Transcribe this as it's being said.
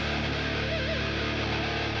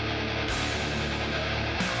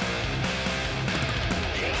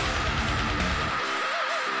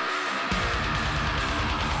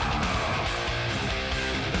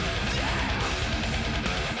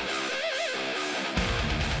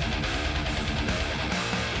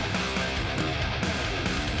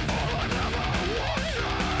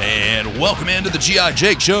And welcome into the G.I.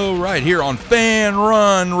 Jake Show right here on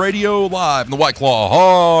Fanrun Radio Live in the White Claw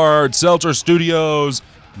Hard Seltzer Studios.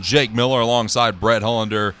 Jake Miller alongside Brett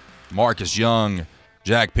Hollander, Marcus Young,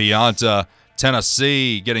 Jack Pianta.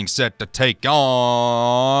 Tennessee getting set to take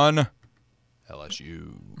on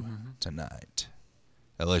LSU tonight.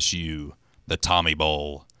 LSU, the Tommy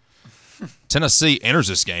Bowl. Tennessee enters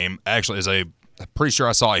this game actually as I'm pretty sure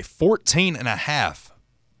I saw a 14.5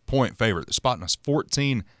 point favorite. They're spotting us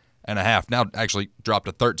 14.5. Now actually dropped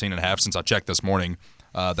to 13.5 since I checked this morning.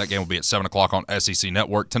 That game will be at 7 o'clock on SEC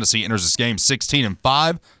Network. Tennessee enters this game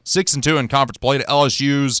 16-5, 6-2 in conference play to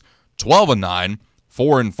LSU's 12-9,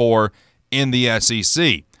 4-4 in the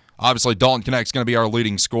SEC. Obviously, Dalton Knecht's going to be our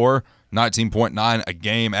leading scorer, 19.9 a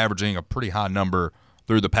game, averaging a pretty high number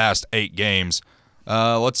through the past 8 games.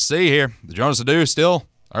 Let's see here. The Jonas Adu still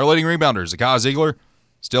our leading rebounder. Zakai Ziegler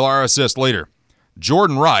still our assist leader.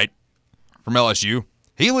 Jordan Wright from LSU,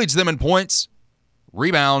 he leads them in points,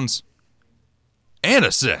 rebounds, and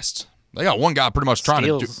assists. They got one guy pretty much trying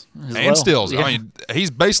steals to do and steals. Yeah. I mean,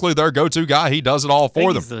 he's basically their go-to guy. He does it all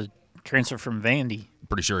for them. He's the transfer from Vandy.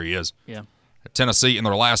 Pretty sure he is. Yeah. Tennessee in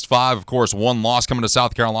their last 5, of course, one loss coming to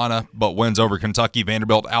South Carolina, but wins over Kentucky,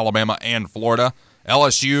 Vanderbilt, Alabama, and Florida.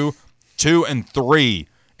 LSU 2-3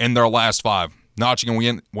 in their last 5. Notching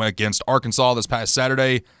went against Arkansas this past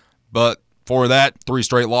Saturday, but for that, 3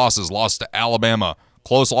 straight losses. Lost to Alabama,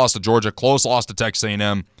 close loss to Georgia, close loss to Texas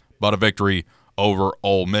A&M, but a victory over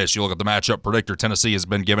Ole Miss. You look at the matchup predictor, Tennessee has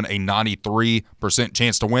been given a 93%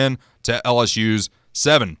 chance to win to LSU's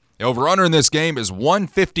 7. The over-under in this game is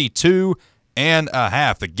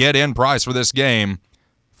 152.5. The get-in price for this game,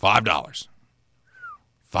 $5.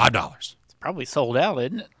 $5. It's probably sold out,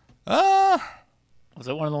 isn't it? Was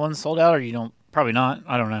it one of the ones sold out, or you don't? Probably not.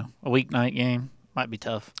 I don't know. A weeknight game might be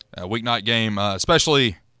tough. A weeknight game,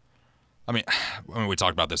 especially. I mean, we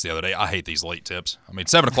talked about this the other day. I hate these late tips. I mean,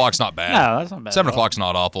 7 o'clock's not bad. No, that's not bad. 7 o'clock's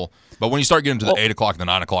not awful. But when you start getting to the 8 o'clock and the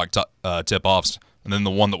 9 o'clock tip-offs, and then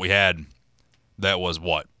the one that we had that was,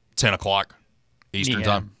 10 o'clock Eastern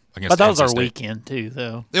time? But that was our weekend, too,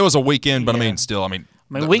 though. It was a weekend, but I mean, still,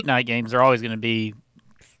 weeknight games are always going to be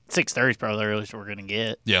 6:30 is probably the earliest we're going to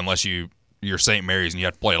get. Yeah, unless you're St. Mary's and you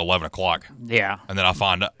have to play at 11 o'clock. Yeah. And then I'll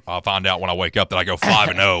find out when I wake up that I go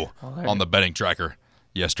 5-0 on the betting tracker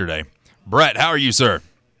yesterday. Brett, how are you, sir?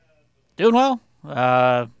 Doing well.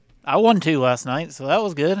 I won 2 last night, so that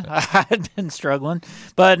was good. I had been struggling.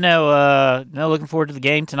 But no, looking forward to the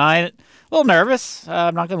game tonight. A little nervous,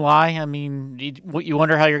 I'm not going to lie. I mean, you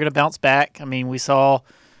wonder how you're going to bounce back. I mean, we saw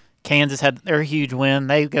Kansas had their huge win.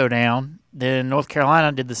 They go down. Then North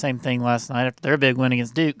Carolina did the same thing last night after their big win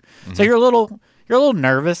against Duke. Mm-hmm. So you're a little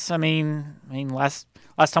nervous. I mean, last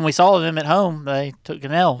time we saw them at home, they took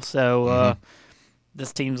an L. So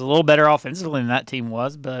this team's a little better offensively than that team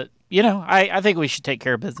was. But I think we should take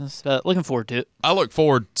care of business. Looking forward to it. I look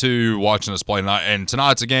forward to watching us play tonight. And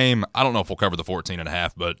tonight's a game. I don't know if we'll cover the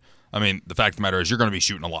 14.5, but I mean, the fact of the matter is you're going to be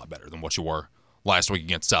shooting a lot better than what you were last week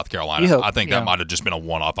against South Carolina. I think that might have just been a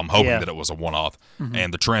one-off. I'm hoping that it was a one-off,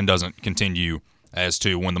 and the trend doesn't continue as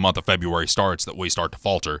to when the month of February starts that we start to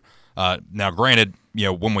falter. Now, granted,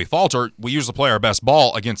 when we falter, we usually play our best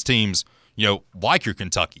ball against teams, like your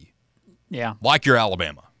Kentucky, like your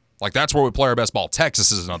Alabama. Like, that's where we play our best ball.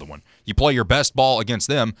 Texas is another one. You play your best ball against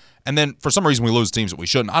them, and then for some reason we lose teams that we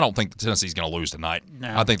shouldn't. I don't think Tennessee's going to lose tonight.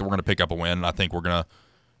 No. I think that we're going to pick up a win, and I think we're going to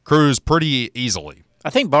cruise pretty easily. I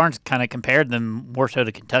think Barnes kind of compared them more so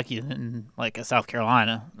to Kentucky than like a South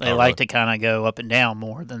Carolina. They like to kind of go up and down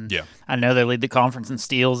more than. Yeah. I know they lead the conference in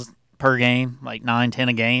steals per game, like 9-10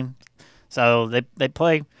 a game. So they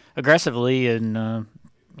play aggressively and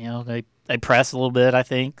they press a little bit. I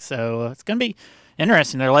think so. It's going to be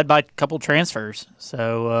interesting. They're led by a couple transfers.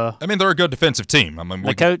 So they're a good defensive team. I mean,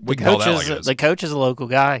 the coach is a local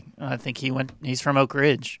guy. I think he's from Oak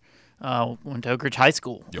Ridge. Went to Oak Ridge High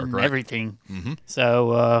School and everything. Mm-hmm.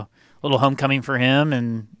 So a little homecoming for him,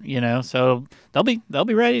 and so they'll be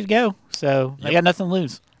ready to go. So they got nothing to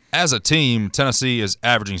lose. As a team, Tennessee is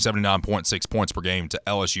averaging 79.6 points per game to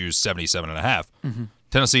LSU's 77.5. Mm-hmm.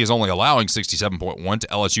 Tennessee is only allowing 67.1 to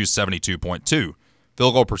LSU's 72.2. Field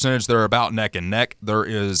goal percentage, they're about neck and neck. There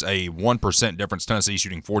is a 1% difference. Tennessee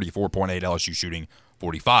shooting 44.8, LSU shooting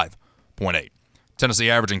 45.8. Tennessee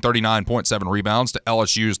averaging 39.7 rebounds to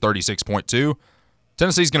LSU's 36.2.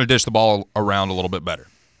 Tennessee's going to dish the ball around a little bit better.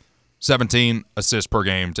 17 assists per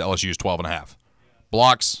game to LSU's 12.5.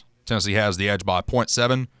 Blocks, Tennessee has the edge by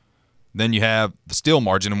 0.7. Then you have the steal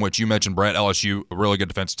margin, in which you mentioned, Brett, LSU, a really good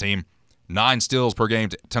defensive team. 9 steals per game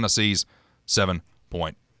to Tennessee's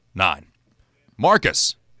 7.9.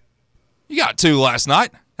 Marcus, you got 2 last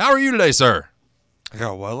night. How are you today, sir? I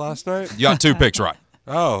got what last night? You got 2 picks right.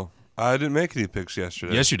 Oh, I didn't make any picks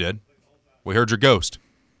yesterday. Yes, you did. We heard your ghost.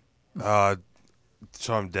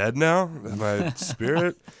 So I'm dead now? Am I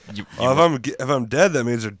spirit? You If I'm dead, that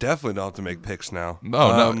means they're definitely don't have to make picks now.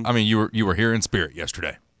 no. I mean, you were here in spirit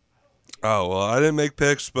yesterday. Oh, well, I didn't make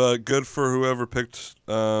picks, but good for whoever picked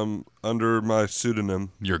under my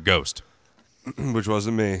pseudonym, Your ghost. which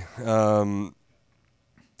wasn't me. I'm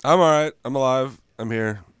all right. I'm alive. I'm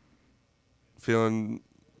here. Feeling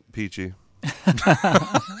peachy.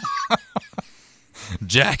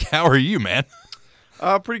 Jack, how are you, man?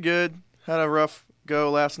 Pretty good. Had a rough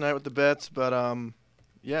go last night with the bets, but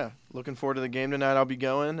yeah, looking forward to the game tonight. I'll be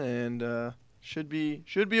going, and should be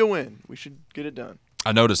a win. We should get it done.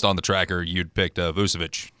 I noticed on the tracker you'd picked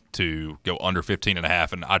Vucevic to go under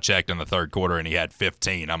 15.5, and I checked in the third quarter and he had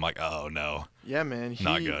 15. I'm like, oh no. Yeah, man.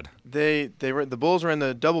 Not good. The Bulls were in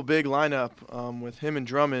the double big lineup with him and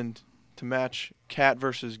Drummond to match Cat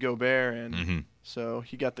versus Gobert, and so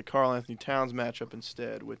he got the Karl Anthony Towns matchup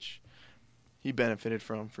instead, which he benefited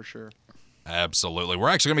from for sure. Absolutely. We're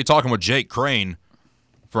actually going to be talking with Jake Crane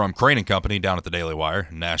from Crane & Company down at the Daily Wire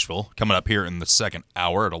in Nashville, coming up here in the second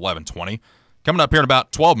hour at 11:20. Coming up here in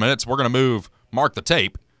about 12 minutes, we're going to move Mark the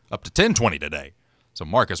Tape up to 10:20 today. So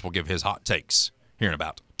Marcus will give his hot takes here in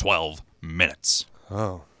about 12 minutes.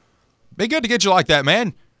 Oh. Be good to get you like that,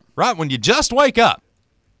 man. Right when you just wake up.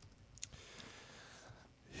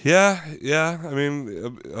 Yeah. I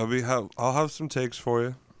mean, I'll have some takes for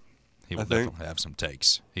you. He will definitely have some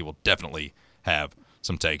takes. He will definitely have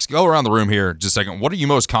some takes. Go around the room here just a second. What are you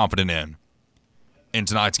most confident in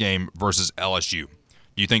tonight's game versus LSU?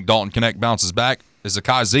 Do you think Dalton Knecht bounces back? Is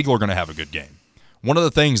Zakai Ziegler going to have a good game? One of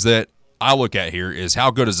the things that I look at here is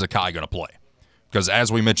how good is Zakai going to play? Because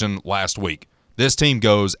as we mentioned last week, this team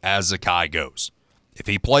goes as Zakai goes. If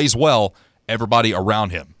he plays well, everybody around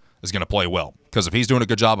him is going to play well. Because if he's doing a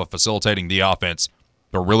good job of facilitating the offense,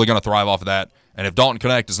 they're really going to thrive off of that. And if Dalton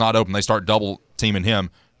Knecht is not open, they start double teaming him.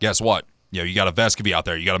 Guess what? You got a Vescovy out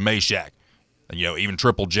there. You got a Meshack. And, even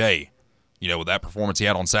Triple J. With that performance he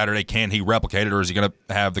had on Saturday, can he replicate it, or is he going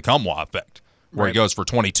to have the Kumwa effect, where he goes for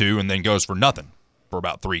 22 and then goes for nothing for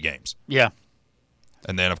about 3 games? Yeah.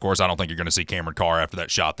 And then, of course, I don't think you're going to see Cameron Carr after that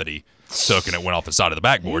shot that he took and it went off the side of the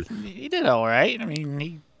backboard. He did all right. I mean,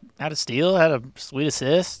 he had a steal, had a sweet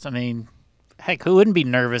assist. I mean, heck, who wouldn't be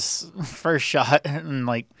nervous first shot? And,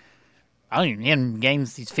 I don't even in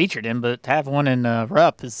games he's featured in, but to have one in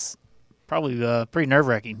Rupp is probably pretty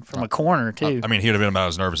nerve-wracking from a corner, too. I mean, he would have been about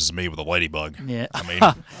as nervous as me with a ladybug. Yeah. I mean,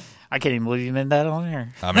 I can't even believe you meant that on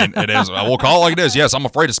air. I mean, it is. We'll call it like it is. Yes, I'm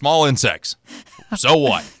afraid of small insects. So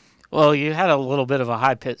what? Well, you had a little bit of a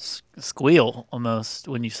high-pitched squeal almost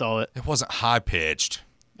when you saw it. It wasn't high-pitched.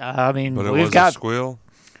 I mean, But it we've was got a squeal.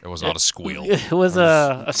 It was not a squeal. It was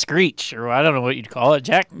a screech, or I don't know what you'd call it.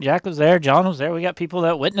 Jack was there. John was there. We got people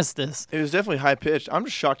that witnessed this. It was definitely high-pitched. I'm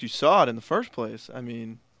just shocked you saw it in the first place. I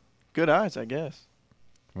mean, good eyes, I guess.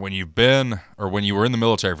 When you were in the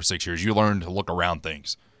military for 6 years, you learn to look around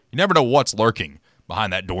things. You never know what's lurking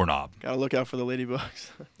behind that doorknob. Got to look out for the ladybugs.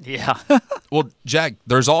 Yeah. Well, Jack,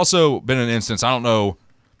 there's also been an instance, I don't know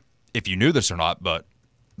if you knew this or not, but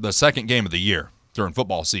the second game of the year during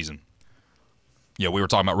football season, we were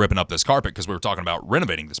talking about ripping up this carpet because we were talking about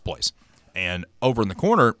renovating this place. And over in the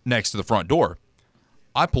corner next to the front door,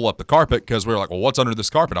 I pull up the carpet because we were like, well, what's under this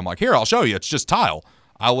carpet? I'm like, here, I'll show you. It's just tile.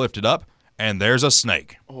 I lift it up, and there's a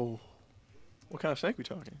snake. Oh. What kind of snake are we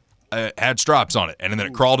talking? It had stripes on it, and then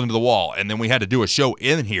it crawled into the wall. And then we had to do a show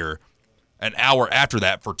in here an hour after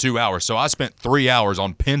that for 2 hours. So I spent 3 hours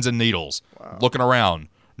on pins and needles, looking around,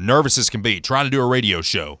 nervous as can be, trying to do a radio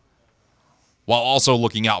show, while also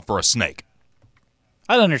looking out for a snake.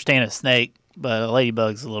 I'd understand a snake, but a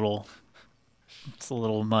ladybug's a little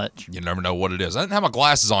much. You never know what it is. I didn't have my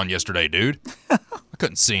glasses on yesterday, dude. I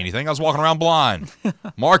couldn't see anything. I was walking around blind.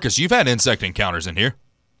 Marcus, you've had insect encounters in here.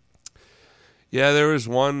 Yeah, there was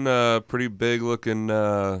one pretty big looking,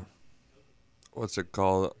 what's it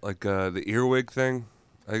called? The earwig thing,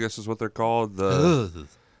 I guess is what they're called.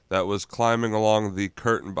 That was climbing along the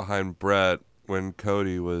curtain behind Brett when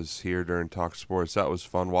Cody was here during Talk Sports. That was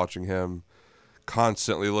fun watching him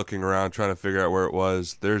constantly looking around trying to figure out where it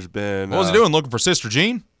was. There's been... What was he doing, looking for Sister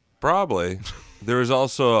Jean? Probably. There was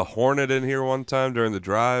also a hornet in here one time during the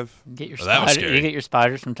drive. Get your that was scary. You get your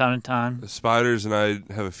spiders from time to time. The spiders, and I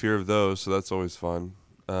have a fear of those, so that's always fun.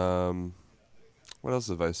 What else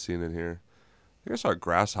have I seen in here? I think I saw a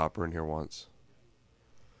grasshopper in here once.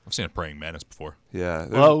 I've seen a praying mantis before. Yeah.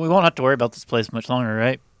 Well, we won't have to worry about this place much longer,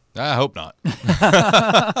 right? I hope not.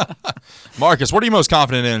 Marcus, what are you most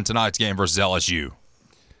confident in tonight's game versus LSU?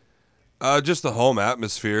 Just the home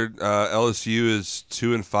atmosphere. LSU is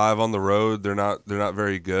 2-5 on the road. They're not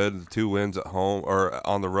very good. The 2 wins at home or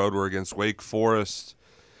on the road were against Wake Forest,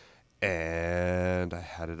 and I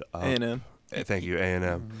had it up. A&M. Thank you,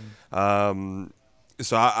 A&M.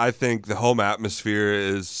 So I think the home atmosphere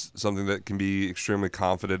is something that can be extremely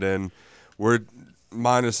confident in. We're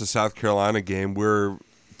minus the South Carolina game. We're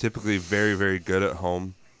typically very, very good at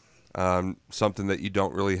home. Something that you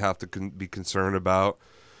don't really have to be concerned about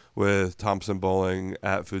with Thompson Bowling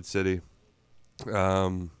at Food City.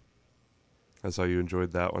 I saw you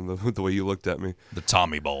enjoyed that one, the way you looked at me. The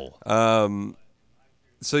Tommy Bowl.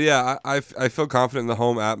 So yeah, I feel confident in the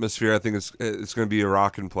home atmosphere. I think it's going to be a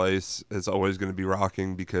rocking place. It's always going to be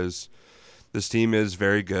rocking because this team is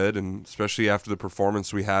very good, and especially after the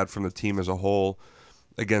performance we had from the team as a whole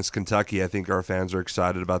against Kentucky, I think our fans are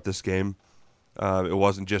excited about this game. It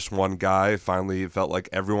wasn't just one guy. Finally, it felt like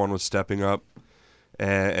everyone was stepping up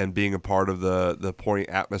and being a part of the point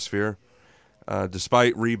atmosphere.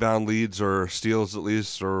 Despite rebound leads or steals at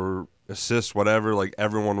least or assists, whatever, like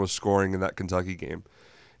everyone was scoring in that Kentucky game.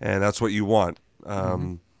 And that's what you want.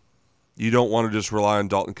 You don't want to just rely on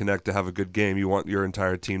Dalton Connect to have a good game. You want your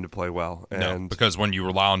entire team to play well. And no, because when you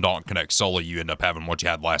rely on Dalton Connect solely, you end up having what you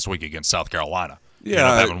had last week against South Carolina. You end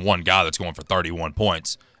up having one guy that's going for 31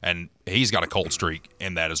 points, and he's got a cold streak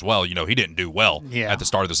in that as well. He didn't do well at the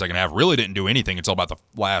start of the second half. Really didn't do anything until about the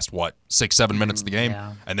last, 6-7 minutes of the game.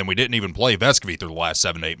 Yeah. And then we didn't even play Vescovy through the last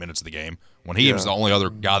 7 to 8 minutes of the game when he was the only other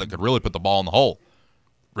guy that could really put the ball in the hole.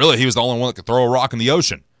 Really, he was the only one that could throw a rock in the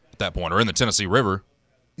ocean at that point or in the Tennessee River.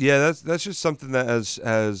 Yeah, that's just something that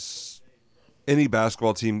as any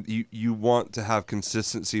basketball team, you want to have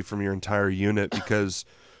consistency from your entire unit because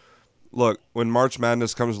 – look, when March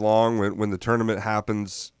Madness comes along, when the tournament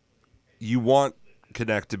happens, you want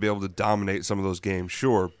Connect to be able to dominate some of those games,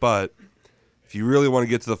 sure. But if you really want to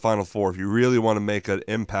get to the Final Four, if you really want to make an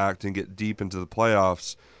impact and get deep into the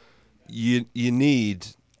playoffs, you need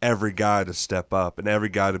every guy to step up and every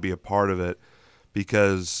guy to be a part of it.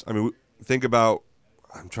 Because, think about,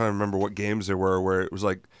 I'm trying to remember what games there were where it was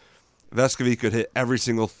like Vescovy could hit every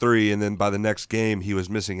single three, and then by the next game he was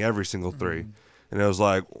missing every single three. And it was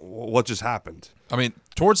like, what just happened?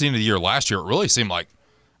 Towards the end of the year last year, it really seemed like,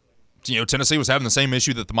 Tennessee was having the same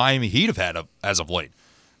issue that the Miami Heat have had as of late.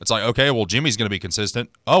 It's like, okay, well, Jimmy's going to be consistent.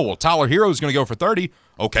 Oh, well, Tyler Hero's going to go for 30.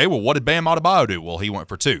 Okay, well, what did Bam Adebayo do? Well, he went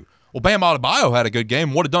for 2. Well, Bam Adebayo had a good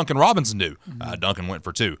game. What did Duncan Robinson do? Duncan went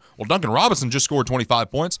for 2. Well, Duncan Robinson just scored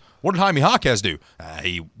 25 points. What did Jaime Jaquez do?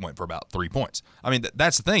 He went for about 3 points.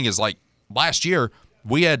 That's the thing is, like, last year –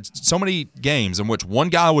 we had so many games in which one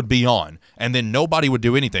guy would be on, and then nobody would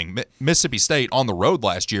do anything. Mississippi State on the road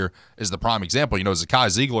last year is the prime example. Zakai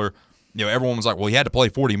Ziegler, everyone was like, well, he had to play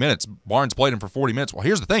 40 minutes. Barnes played him for 40 minutes. Well,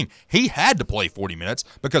 here's the thing. He had to play 40 minutes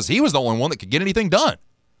because he was the only one that could get anything done.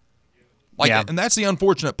 And that's the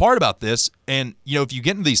unfortunate part about this. And, if you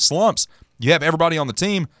get into these slumps, you have everybody on the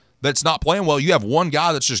team that's not playing well. You have one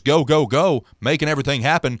guy that's just go, go, go, making everything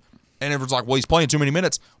happen. And everyone's like, well, he's playing too many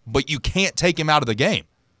minutes, but you can't take him out of the game.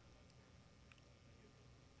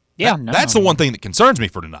 Yeah, That's the one thing that concerns me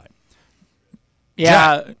for tonight.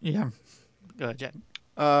 Yeah, Jack. Yeah. Go ahead, Jack.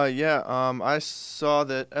 I saw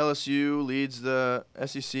that LSU leads the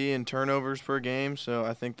SEC in turnovers per game, so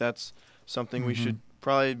I think that's something we should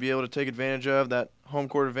probably be able to take advantage of. That home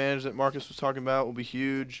court advantage that Marcus was talking about will be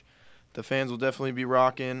huge. The fans will definitely be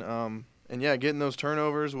rocking. Getting those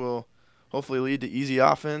turnovers will hopefully lead to easy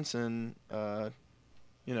offense and,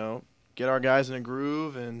 get our guys in a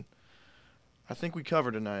groove. And I think we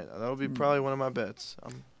cover tonight. That would be probably one of my bets.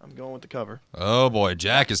 I'm going with the cover. Oh, boy.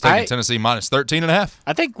 Jack is taking Tennessee minus 13.5.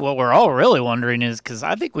 I think what we're all really wondering is because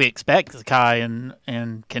I think we expect Zakai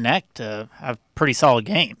and Connect to have pretty solid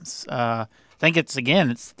games. I think it's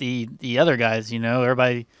the other guys,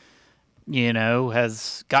 everybody,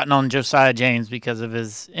 has gotten on Josiah James because of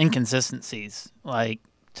his inconsistencies, like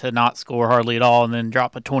to not score hardly at all and then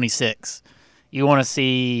drop a 26. You want to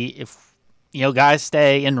see if, guys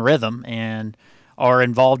stay in rhythm and are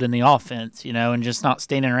involved in the offense, and just not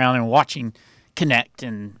standing around and watching Connect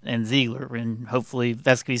and Ziegler, and hopefully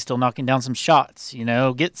Vescovy's still knocking down some shots,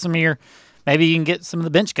 get some of maybe you can get some of the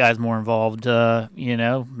bench guys more involved,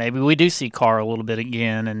 maybe we do see Carr a little bit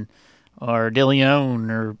again or DeLeon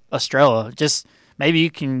or Estrella. Just maybe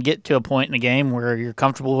you can get to a point in the game where you're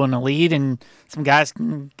comfortable in a lead and some guys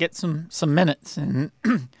can get some minutes and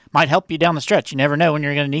might help you down the stretch. You never know when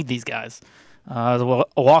you're going to need these guys.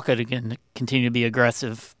 Awaka to continue to be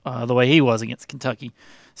aggressive the way he was against Kentucky.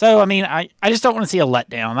 So, I just don't want to see a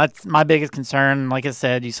letdown. That's my biggest concern. Like I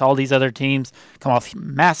said, you saw these other teams come off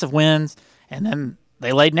massive wins, and then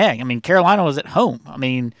they laid an egg. I mean, Carolina was at home. I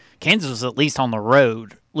mean, Kansas was at least on the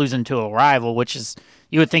road, losing to a rival, which is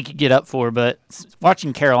you would think you'd get up for. But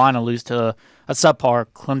watching Carolina lose to a subpar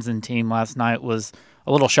Clemson team last night was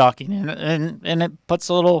a little shocking, and it puts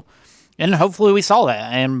a little. And hopefully we saw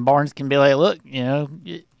that, and Barnes can be like, look,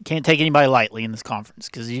 you can't take anybody lightly in this conference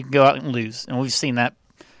because you can go out and lose, and we've seen that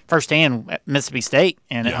firsthand at Mississippi State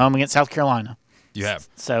and at home against South Carolina. You have.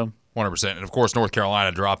 So 100%. And, of course, North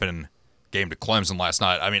Carolina dropping game to Clemson last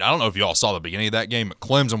night. I mean, I don't know if you all saw the beginning of that game, but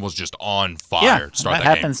Clemson was just on fire to start that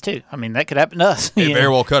that happens too. I mean, that could happen to us. It very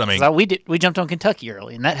well could. I mean, we jumped on Kentucky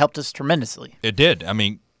early, and that helped us tremendously. It did. I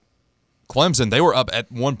mean, Clemson, they were up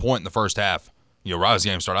at one point in the first half. Right as the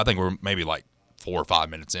game started, I think we were maybe like 4 or 5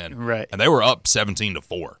 minutes in. Right. And they were up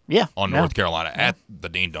 17-4 on North Carolina at the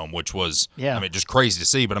Dean Dome, which was, I mean, just crazy to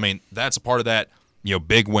see. But, I mean, that's a part of that,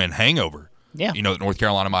 big win hangover, that North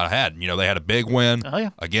Carolina might have had. They had a big win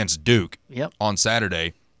against Duke on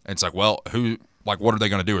Saturday. And it's like, well, what are they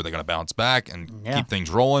going to do? Are they going to bounce back and keep things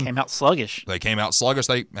rolling? Came out sluggish. They came out sluggish.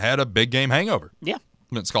 They had a big game hangover. Yeah.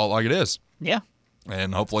 Let's call it like it is. Yeah.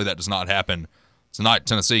 And hopefully that does not happen tonight.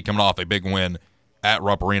 Tennessee coming off a big win at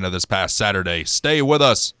Rupp Arena this past Saturday. Stay with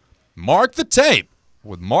us. Mark the tape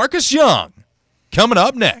with Marcus Young coming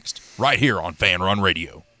up next right here on Fan Run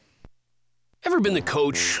Radio. Ever been the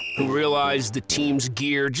coach who realized the team's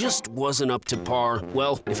gear just wasn't up to par?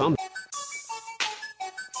 Well, if I'm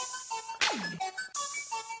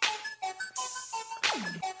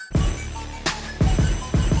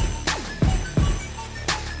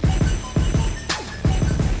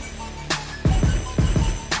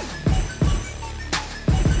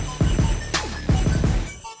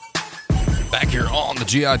here on the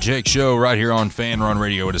G.I. Jake Show right here on Fan Run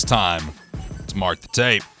Radio. It is time to mark the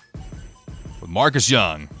tape with Marcus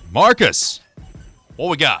Young. Marcus, what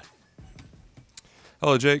we got?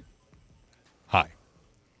 Hello, Jake. Hi.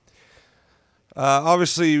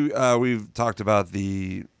 Obviously, we've talked about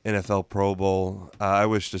the NFL Pro Bowl. I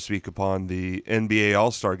wish to speak upon the NBA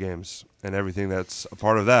All-Star Games and everything that's a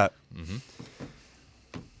part of that.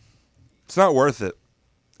 Mm-hmm. It's not worth it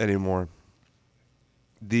anymore.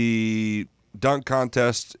 The dunk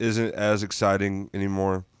contest isn't as exciting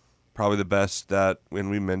anymore. Probably the best that when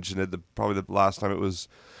we mentioned it, probably the last time it was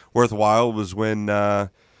worthwhile was when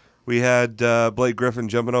we had Blake Griffin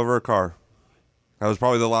jumping over a car. That was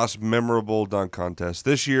probably the last memorable dunk contest.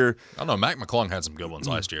 This year, I don't know. Mac McClung had some good ones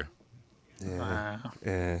last year.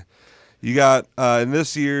 Yeah. You got in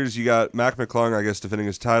this year's, you got Mac McClung, I guess, defending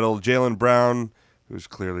his title. Jaylen Brown, who's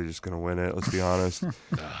clearly just going to win it. Let's be honest.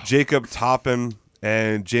 Jacob Toppin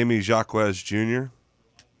and Jamie Jacques Jr.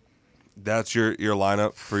 That's your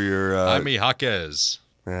lineup for your. Jaime Jaquez.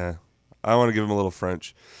 Yeah, I want to give him a little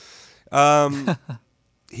French.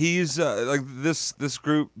 He's like this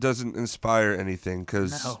group doesn't inspire anything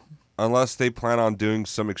because unless they plan on doing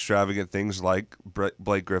some extravagant things like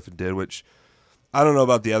Blake Griffin did, which I don't know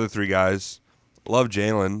about the other three guys. Love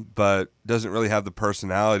Jalen, but doesn't really have the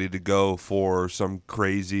personality to go for some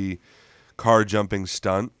crazy car jumping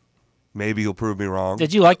stunt. Maybe he'll prove me wrong.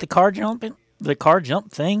 Did you like the car jump thing?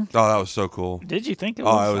 Oh, that was so cool. Did you think it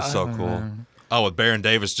was? Oh, it was so cool. Oh, with Baron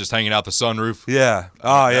Davis just hanging out the sunroof? Yeah.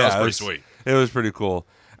 Oh, yeah. That was pretty sweet. It was pretty cool.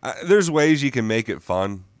 There's ways you can make it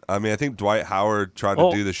fun. I mean, I think Dwight Howard tried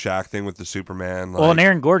to do the Shaq thing with the Superman. And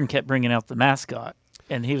Aaron Gordon kept bringing out the mascot.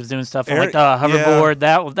 And he was doing stuff on like the hoverboard.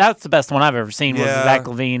 Yeah. That's the best one I've ever seen was Zach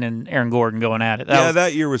LaVine and Aaron Gordon going at it.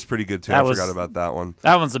 That year was pretty good too. I forgot about that one.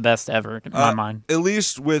 That one's the best ever in my mind. At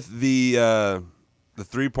least with the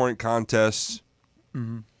 3-point contest,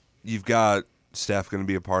 you've got Steph going to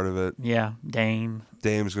be a part of it. Yeah, Dame's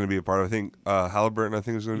going to be a part of it. I think Halliburton,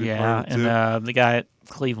 is going to be a part of it too. Yeah, and the guy at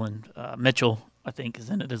Cleveland, Mitchell, I think, is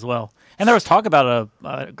in it as well. And there was talk about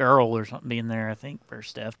a girl or something being there, I think, for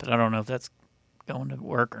Steph, but I don't know if that's going to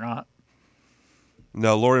work or not.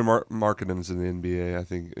 No, Lauri Markkanen's in the NBA. I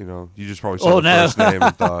think you just probably saw the first name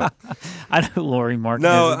and thought. I know Lauri Markkanen.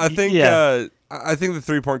 No, I think I think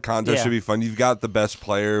the 3-point contest should be fun. You've got the best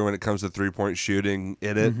player when it comes to 3-point shooting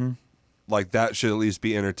in it. Mm-hmm. Like that should at least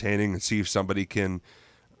be entertaining and see if somebody can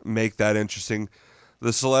make that interesting.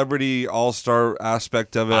 The celebrity all-star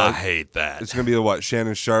aspect of it, I hate that. It's going to be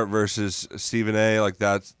Shannon Sharp versus Stephen A.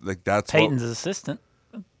 That's Peyton's assistant,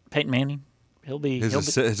 Peyton Manning. He'll be his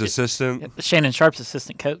assistant. Shannon Sharp's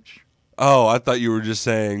assistant coach. Oh, I thought you were just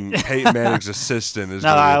saying Peyton Manning's assistant is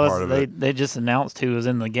going to be a part of it. They just announced who was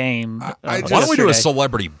in the game. Why don't we do a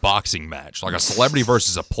celebrity boxing match, like a celebrity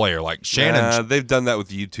versus a player, like Shannon? They've done that with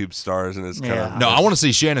YouTube stars, and it's kind of no. I want to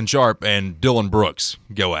see Shannon Sharp and Dylan Brooks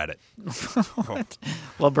go at it.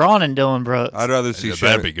 LeBron and Dylan Brooks. I'd rather see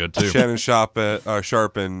that'd be good too. Shannon Sharp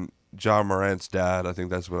and John Morant's dad. I think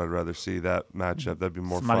that's what I'd rather see, that matchup. That'd be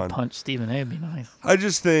more Somebody fun. punch Stephen A. would be nice. I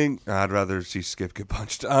just think I'd rather see Skip get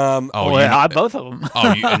punched. Both of them.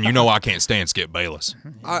 And you know I can't stand Skip Bayless.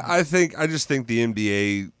 I just think the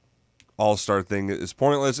NBA All-Star thing is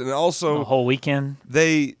pointless, and also The whole weekend.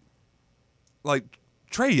 they like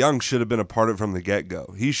Trae Young should have been a part of it from the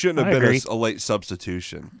get-go. He shouldn't have I been agree. a late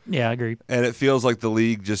substitution. Yeah, I agree. And it feels like the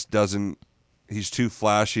league just doesn't. He's too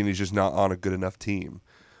flashy, and he's just not on a good enough team,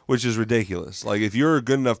 which is ridiculous. Like, if you're a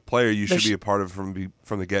good enough player, you should be a part of it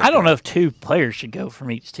from the get-go. I don't know if 2 players should go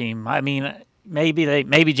from each team. I mean, maybe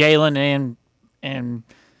Jalen and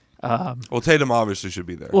Well, Tatum obviously should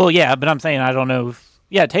be there. well, yeah, but I'm saying I don't know.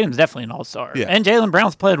 Tatum's definitely an all-star. Yeah. And Jalen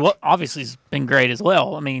Brown's played obviously has been great as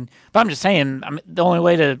well. I mean, but I'm just saying the only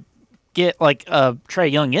way to get like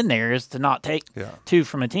Trae Young in there is to not take 2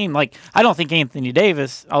 from a team. Like, I don't think Anthony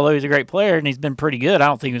Davis, although he's a great player and he's been pretty good, I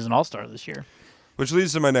don't think he was an all-star this year. Which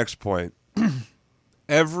leads to my next point.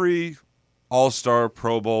 Every All-Star,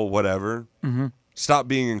 Pro Bowl, whatever, stop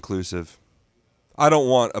being inclusive. I don't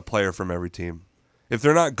want a player from every team. If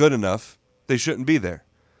they're not good enough, they shouldn't be there.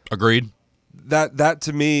 Agreed. That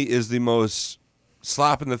to me is the most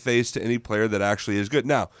slap in the face to any player that actually is good.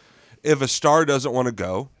 Now, if a star doesn't want to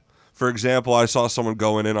go, for example, I saw someone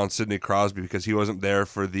going in on Sidney Crosby because he wasn't there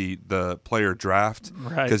for the player draft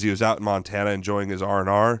because he was out in Montana enjoying his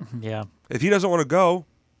R&R. Yeah. If he doesn't want to go,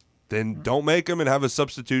 then don't make him and have a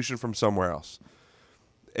substitution from somewhere else.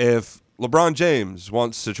 If LeBron James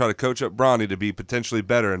wants to try to coach up Bronny to be potentially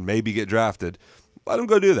better and maybe get drafted, let him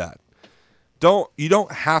go do that. You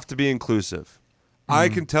don't have to be inclusive. I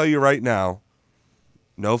can tell you right now,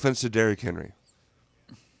 no offense to Derrick Henry,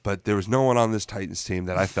 but there was no one on this Titans team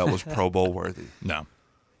that I felt was Pro Bowl worthy. No.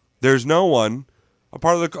 There's no one. A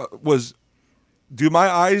part of the do my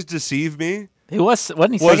eyes deceive me?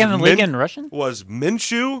 Wasn't he second in the league in rushing? Was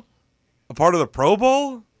Minshew a part of the Pro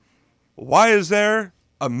Bowl? Why is there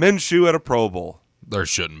a Minshew at a Pro Bowl? There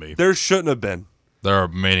shouldn't be. There shouldn't have been. There are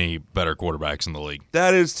many better quarterbacks in the league.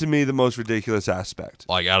 That is, to me, the most ridiculous aspect.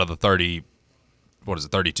 Like, out of the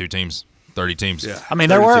 32 teams? 30 teams? Yeah. I mean,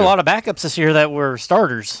 there were a 32. lot of backups this year that were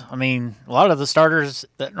starters. I mean, a lot of the starters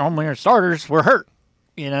that normally are starters were hurt.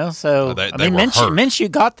 So They I mean, were hurt.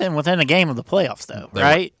 Minshew got them within a game of the playoffs, though,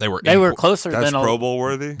 right? They were closer That's than Pro Bowl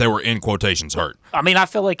worthy? They were in quotations hurt. I mean, I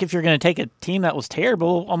feel like if you're going to take a team that was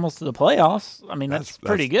terrible almost to the playoffs, I mean, that's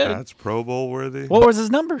pretty good. That's Pro Bowl worthy? What was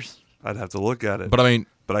his numbers? I'd have to look at it. But, I mean,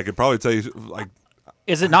 But I could probably tell you, like,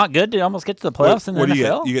 Is it not good to almost get to the playoffs in the what do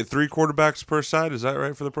NFL? you get 3 quarterbacks per side? Is that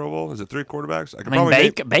right for the Pro Bowl? Is it 3 quarterbacks? I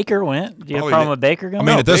mean, Baker went. Do you have a problem with Baker going? I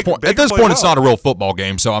mean, at this Baker point, it's played not a real football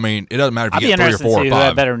game. So, I mean, it doesn't matter if I'd you be get 3 or interested 4 to or see who had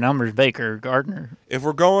 5. better numbers, Baker or Gardner. If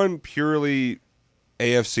we're going purely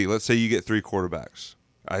AFC, let's say you get 3 quarterbacks.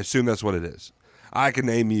 I assume that's what it is. I can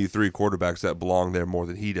name you 3 quarterbacks that belong there more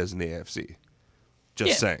than he does in the AFC.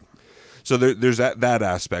 Just saying. So there's that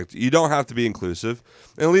aspect. You don't have to be inclusive.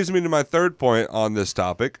 And it leads me to my third point on this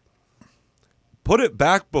topic. Put it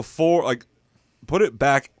back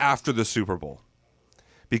after the Super Bowl.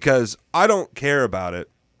 Because I don't care about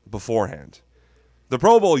it beforehand. The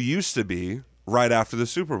Pro Bowl used to be right after the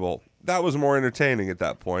Super Bowl. That was more entertaining at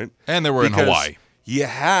that point. And they were in Hawaii. You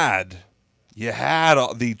had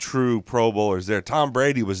the true Pro Bowlers there. Tom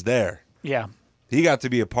Brady was there. Yeah. He got to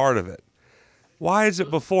be a part of it. Why is it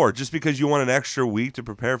before? Just because you want an extra week to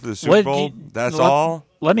prepare for the Super Bowl? That's all?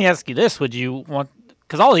 Let me ask you this. Would you want –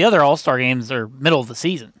 because all the other All-Star games are middle of the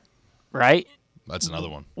season, right? That's another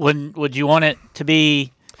one. Would you want it to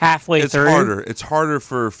be halfway through? It's harder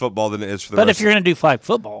for football than it is for the But rest if you're going to do flag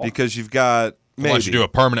football. because you've got Unless you do a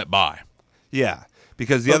permanent bye. Yeah.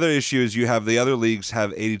 Because the other issue is you have the other leagues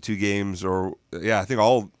have 82 games I think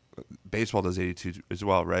all baseball does 82 as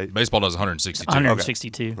well, right? Baseball does 162.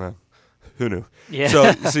 162. Well, who knew? Yeah.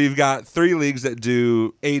 So you've got 3 leagues that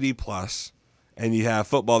do 80 plus, and you have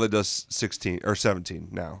football that does 16 or 17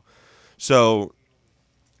 now. So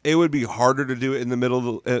it would be harder to do it in the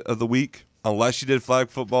middle of the week unless you did flag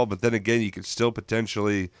football. But then again, you could still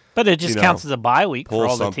potentially. But it just counts as a bye week for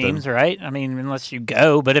all the teams, right? I mean, unless you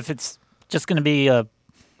go. But if it's just going to be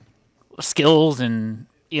skills and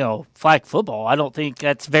flag football, I don't think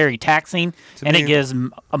that's very taxing, and it gives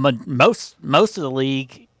most of the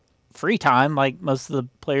league free time, like most of the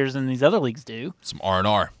players in these other leagues do. Some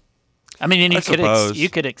R&R. I mean, and suppose. you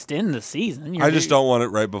could extend the season. I just don't want it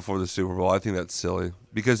right before the Super Bowl. I think that's silly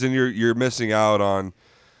because then you're missing out on,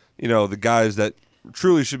 the guys that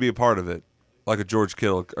truly should be a part of it, like a George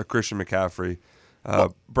Kittle, a Christian McCaffrey,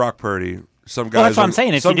 Brock Purdy. Some guys. Well, that's what I'm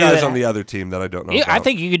saying. If some you do guys it, on the other team that I don't know. Yeah, about. I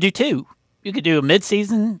think you could do 2. You could do a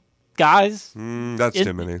midseason guys. That's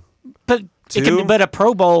too many. But It can be, but a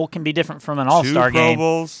Pro Bowl can be different from an All-Star Two Pro game.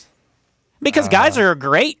 Bowls? Because guys are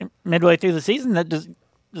great midway through the season that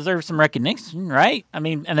deserve some recognition, right? I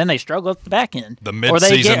mean, and then they struggle at the back end. The Or they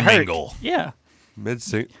mid-season get hurt. mingle. Yeah.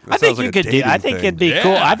 Mid-season? I think you could do. I think it'd be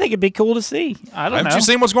cool. Yeah. I think it'd be cool to see. I don't know. Haven't you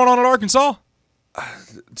seen what's going on at Arkansas?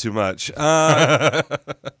 Too much. I'm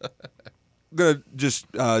going to just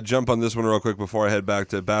jump on this one real quick before I head back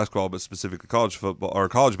to basketball, but specifically college football or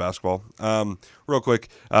college basketball. Real quick,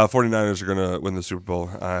 49ers are going to win the Super Bowl.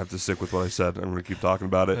 I have to stick with what I said. I'm going to keep talking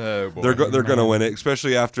about it. Oh, boy. They're going to win it,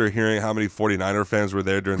 especially after hearing how many 49er fans were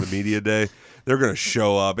there during the media day. They're going to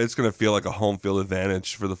show up. It's going to feel like a home field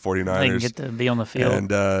advantage for the 49ers. They can get to be on the field.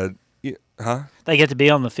 And, They get to be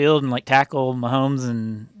on the field and like tackle Mahomes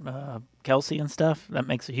and Kelsey and stuff. That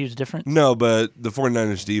makes a huge difference. No, but the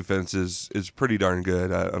 49ers defense is pretty darn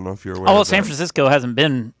good. I don't know if you're aware Oh, well, of San that. Francisco hasn't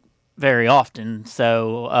been very often,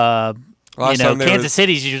 so Last time they Kansas were-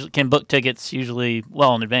 City's usually can book tickets usually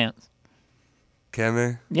well in advance. Can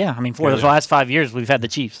they? Yeah, I mean for the last 5 years we've had the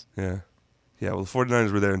Chiefs. Yeah. Yeah, well, the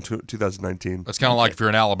 49ers were there in 2019. That's kind of like if you're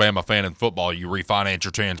an Alabama fan in football, you refinance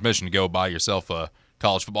your transmission to go buy yourself a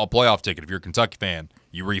college football playoff ticket. If you're a Kentucky fan,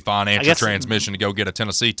 you refinance your guess- transmission to go get a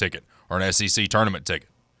Tennessee ticket or an SEC tournament ticket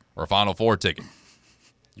or a Final Four ticket.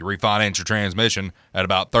 You refinance your transmission at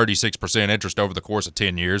about 36% interest over the course of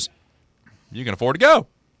 10 years. You can afford to go.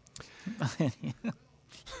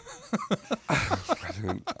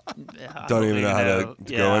 Don't even know how to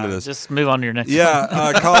go into this. Just move on to your next one.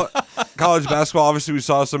 Yeah, college basketball, obviously we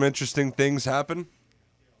saw some interesting things happen.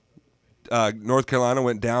 North Carolina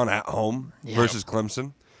went down at home versus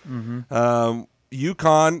Clemson.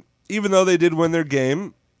 UConn, even though they did win their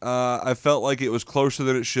game, I felt like it was closer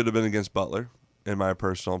than it should have been against Butler, in my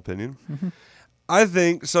personal opinion. I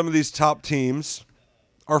think some of these top teams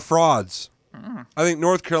are frauds. I think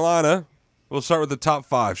North Carolina, we'll start with the top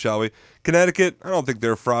 5, shall we? Connecticut, I don't think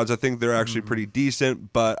they're frauds. I think they're actually pretty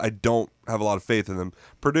decent, but I don't have a lot of faith in them.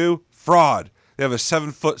 Purdue, fraud. They have a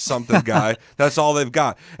 7-foot-something guy. That's all they've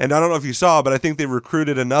got. And I don't know if you saw, but I think they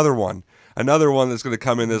recruited another one that's going to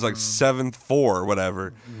come in as like 7'4" or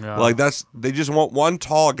whatever. No. Like they just want one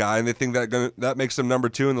tall guy, and they think that makes them number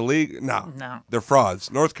 2 in the league. No, they're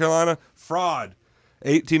frauds. North Carolina, fraud.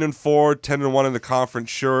 18-4, 10-1 in the conference.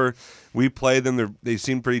 Sure, we played them. They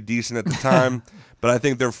seemed pretty decent at the time, but I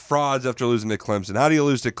think they're frauds after losing to Clemson. How do you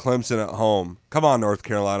lose to Clemson at home? Come on, North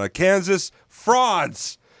Carolina. Kansas,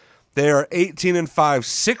 frauds. They are 18-5,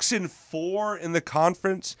 6-4 in the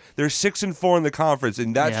conference. They're 6-4 in the conference,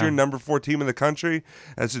 and that's your number 4 team in the country.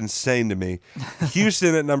 That's insane to me.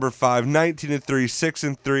 Houston at number 5, 19-3,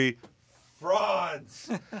 6-3. Frauds.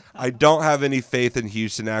 I don't have any faith in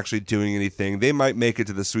Houston actually doing anything. They might make it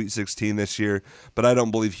to the Sweet 16 this year, but I don't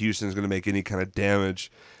believe Houston is going to make any kind of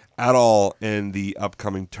damage at all in the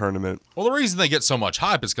upcoming tournament. Well, the reason they get so much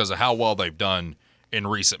hype is because of how well they've done in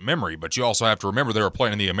recent memory, but you also have to remember they were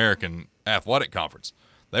playing in the American Athletic Conference.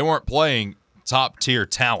 They weren't playing top-tier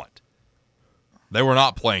talent. They were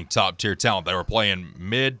not playing top-tier talent. They were playing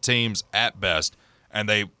mid-teams at best, and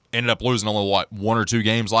they ended up losing only, 1 or 2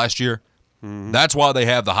 games last year? Mm-hmm. That's why they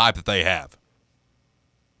have the hype that they have.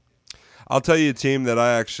 I'll tell you a team that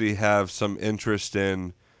I actually have some interest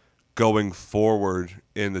in going forward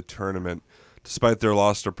in the tournament, despite their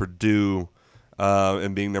loss to Purdue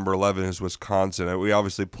and being number 11 is Wisconsin. We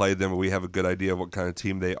obviously played them, but we have a good idea of what kind of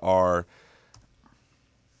team they are.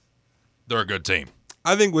 They're a good team.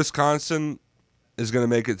 I think Wisconsin is going to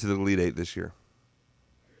make it to the Elite Eight this year.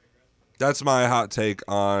 That's my hot take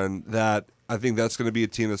on that. I think that's going to be a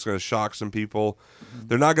team that's going to shock some people.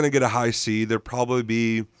 They're not going to get a high seed. They'll probably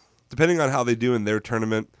be, depending on how they do in their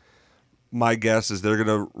tournament, my guess is they're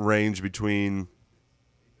going to range between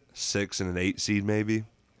 6 and an 8 seed maybe.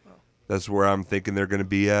 That's where I'm thinking they're going to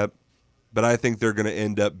be at. But I think they're going to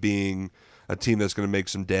end up being a team that's going to make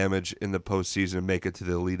some damage in the postseason and make it to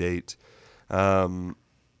the Elite Eight.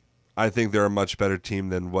 I think they're a much better team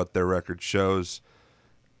than what their record shows.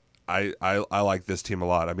 I like this team a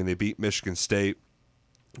lot. I mean, they beat Michigan State,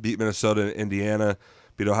 beat Minnesota and Indiana,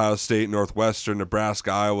 beat Ohio State, Northwestern,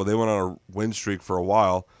 Nebraska, Iowa. They went on a win streak for a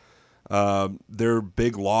while. Their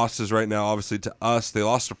big losses right now, obviously, to us, they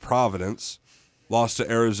lost to Providence, lost to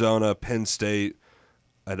Arizona, Penn State,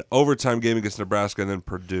 an overtime game against Nebraska, and then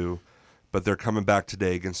Purdue. But they're coming back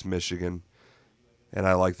today against Michigan, and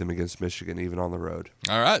I like them against Michigan, even on the road.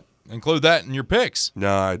 All right. Include that in your picks.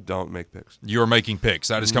 No, I don't make picks. You're making picks.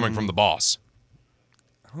 That is coming from the boss.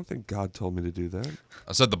 I don't think God told me to do that.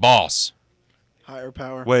 I said the boss. Higher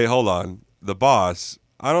power. Wait, hold on. The boss.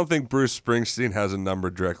 I don't think Bruce Springsteen has a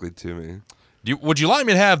number directly to me. Would you like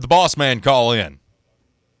me to have the boss man call in?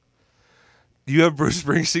 You have Bruce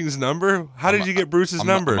Springsteen's number? How did you get Bruce's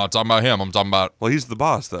number? I'm not talking about him. I'm talking about. Well, he's the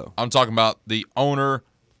boss, though. I'm talking about the owner,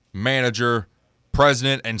 manager,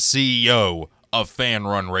 president, and CEO of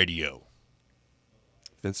Fanrun Radio.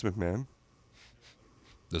 Vince McMahon.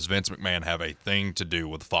 Does Vince McMahon have a thing to do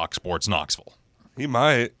with Fox Sports Knoxville? He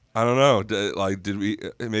might. I don't know. Did we?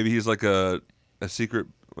 Maybe he's like a secret.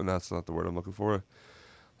 Well, that's not the word I'm looking for.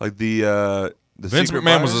 Like the Vince secret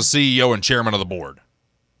McMahon buyer? was the CEO and chairman of the board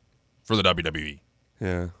for the WWE.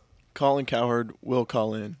 Yeah. Colin Cowherd will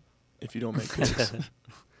call in if you don't make picks.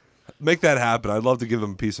 Make that happen. I'd love to give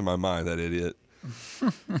him a piece of my mind, that idiot.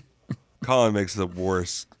 Colin makes the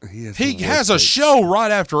worst. He has a show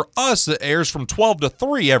right after us that airs from 12 to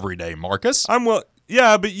 3 every day, Marcus.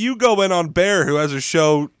 Yeah, but you go in on Bear, who has a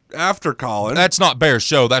show after Colin. That's not Bear's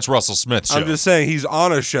show. That's Russell Smith's show. I'm just saying he's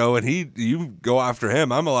on a show, and you go after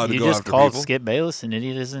him. I'm allowed to go after people. You just called Skip Bayless an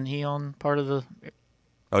idiot. Isn't he on part of the...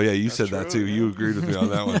 Oh, yeah, you said that, too. You agreed with me on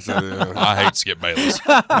that one. So, yeah. I hate Skip Bayless.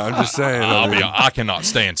 I'm just saying. I cannot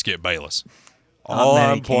stand Skip Bayless. All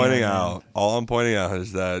I'm pointing out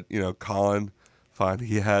is that, Colin, fine,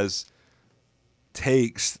 he has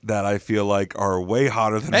takes that I feel like are way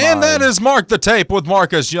hotter than mine. And that is Mark the Tape with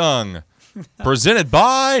Marcus Young. Presented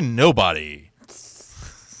by nobody.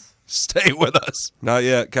 Stay with us. Not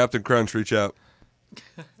yet. Captain Crunch, reach out.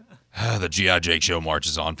 The G.I. Jake Show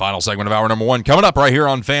marches on. Final segment of hour number 1 coming up right here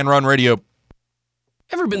on Fan Run Radio.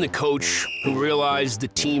 Ever been the coach who realized the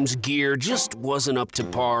team's gear just wasn't up to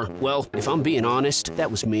par? Well, if I'm being honest,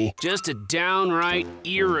 that was me. Just a downright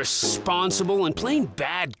irresponsible and plain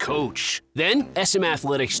bad coach. Then, SM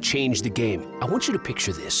Athletics changed the game. I want you to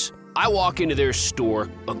picture this. I walk into their store,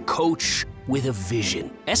 a coach with a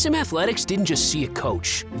vision. SM Athletics didn't just see a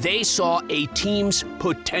coach. They saw a team's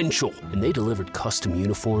potential, and they delivered custom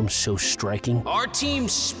uniforms so striking. Our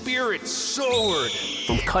team's spirit soared.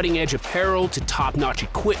 From cutting-edge apparel to top-notch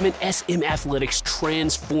equipment, SM Athletics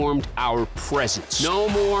transformed our presence. No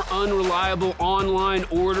more unreliable online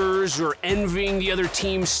orders or envying the other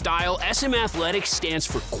team's style. SM Athletics stands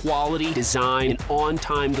for quality, design, and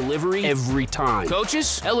on-time delivery every time.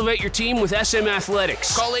 Coaches, elevate your team with SM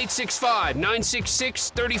Athletics. Call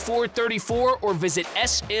 865-966-3434 or visit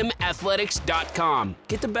smathletics.com.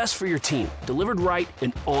 Get the best for your team, delivered right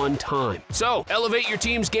and on time. So, elevate your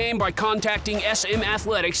team's game by contacting SM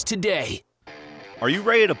Athletics today. Are you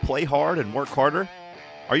ready to play hard and work harder?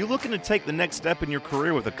 Are you looking to take the next step in your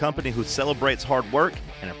career with a company who celebrates hard work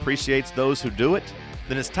and appreciates those who do it?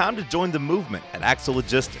 Then it's time to join the movement at Axle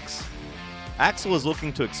Logistics. Axle is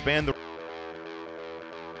looking to expand the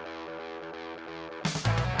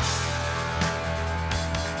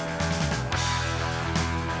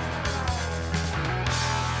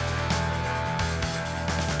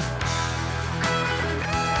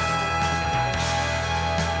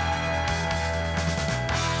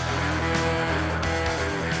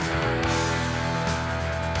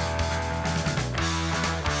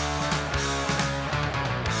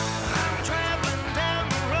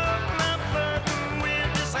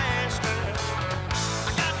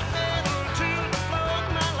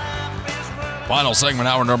Final segment,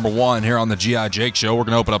 hour number 1 here on the G.I. Jake Show. We're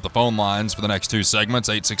going to open up the phone lines for the next 2 segments,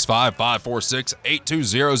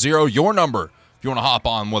 865-546-8200. Your number if you want to hop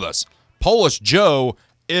on with us. Polish Joe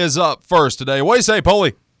is up first today. What do you say,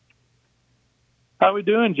 Polly? How we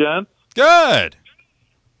doing, gents? Good.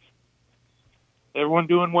 Everyone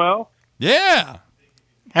doing well? Yeah.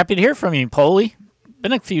 Happy to hear from you, Polly.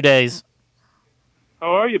 Been a few days.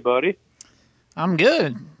 How are you, buddy? I'm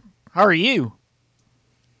good. How are you?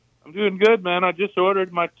 I'm doing good, man. I just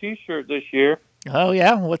ordered my T-shirt this year. Oh,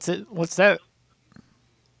 yeah? What's that?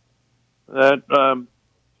 I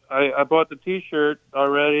bought the T-shirt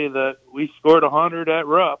already that we scored 100 at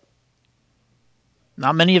Rupp.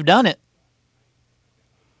 Not many have done it.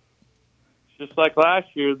 Just like last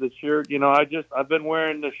year, the shirt, I've been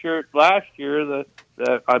wearing the shirt last year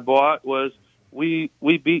that I bought was we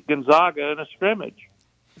beat Gonzaga in a scrimmage.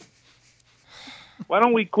 Why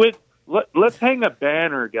don't we quit? Let's hang a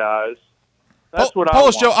banner, guys. That's what I want.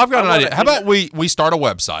 Polish Joe, I've got an idea. How about we start a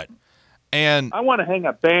website? And I want to hang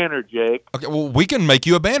a banner, Jake. Okay, well, we can make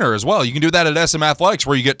you a banner as well. You can do that at SM Athletics,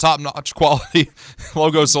 where you get top-notch quality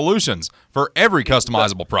logo solutions for every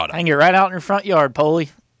customizable product. Hang it right out in your front yard, Polly.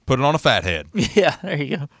 Put it on a fat head. Yeah, there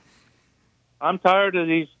you go. I'm tired of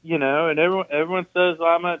these, and everyone says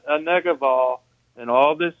I'm a negaball and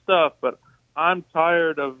all this stuff, but I'm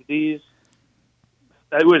tired of these.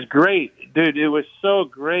 It was great, dude. It was so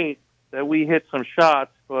great that we hit some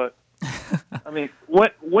shots, but I mean,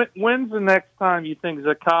 when's the next time you think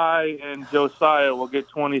Zakai and Josiah will get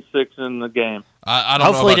 26 in the game? I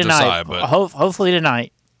don't know about tonight. Josiah, but Hopefully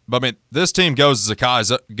tonight. But I mean, this team goes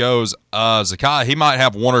Zakai. He might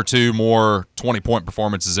have one or two more 20-point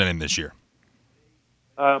performances in him this year.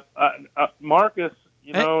 Marcus,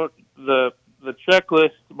 you know the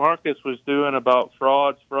checklist Marcus was doing about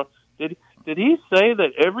frauds. Did he say that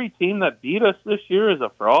every team that beat us this year is a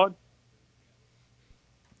fraud?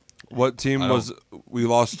 What team was we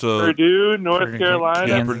lost to? Purdue, North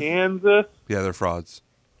Carolina, Kansas. Yeah, they're frauds.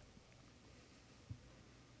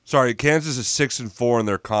 Sorry, Kansas is 6-4 in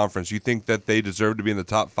their conference. You think that they deserve to be in the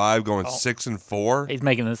top 5, going 6-4? He's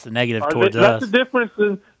making this a negative towards us. That's the difference.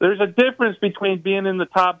 There's a difference between being in the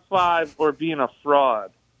top 5 or being a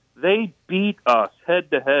fraud. They beat us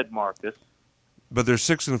head to head, Marcus. But they're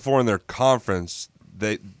 6-4 in their conference.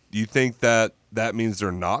 You think that means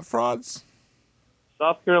they're not frauds?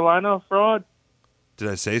 South Carolina a fraud? Did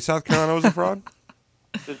I say South Carolina was a fraud?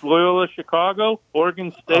 Is Loyola Chicago,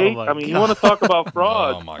 Oregon State? You want to talk about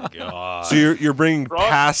fraud? Oh my God! So you're bringing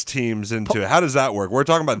past teams into it. How does that work? We're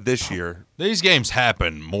talking about this year. These games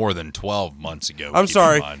happened more than 12 months ago. I'm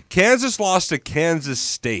sorry. Kansas lost to Kansas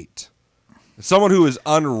State, someone who is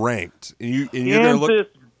unranked. Kansas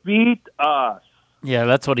beat us. Yeah,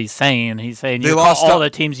 that's what he's saying. He's saying all the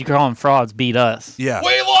teams you call them frauds beat us. Yeah.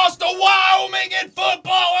 We lost to Wyoming in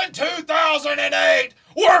football in 2008.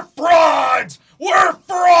 We're frauds. We're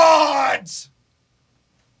frauds.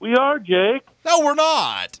 We are, Jake. No, we're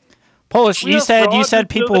not. Polish, you said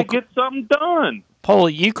people they get something done.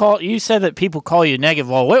 Polish, you said that people call you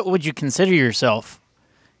negative all. What would you consider yourself?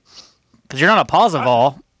 Because you're not a positive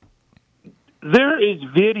all. There is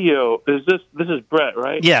video. This is Brett,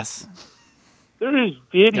 right? Yes. There is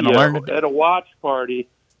video at a watch party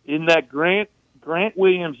in that Grant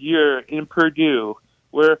Williams year in Purdue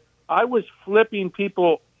where I was flipping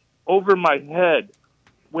people over my head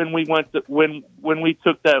when we took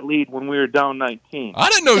that lead when we were down 19. I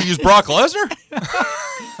didn't know you used Brock Lesnar.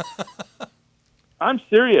 I'm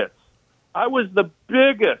serious. I was the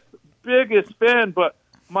biggest fan, but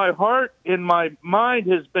my heart and my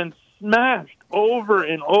mind has been smashed over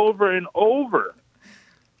and over and over.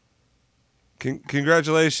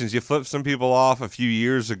 Congratulations. You flipped some people off a few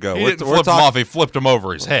years ago. He didn't flip them off. He flipped them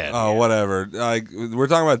over his head. Oh, whatever. We're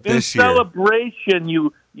talking about this year. Celebration,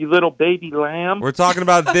 you little baby lamb. We're talking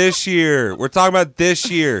about this year.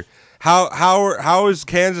 How is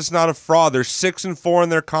Kansas not a fraud? They're 6-4 in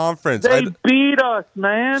their conference. They beat us,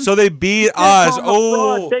 man. So they beat us.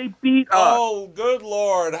 They beat us. Oh, good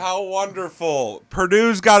Lord. How wonderful.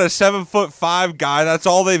 Purdue's got a 7'5" guy. That's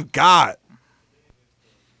all they've got.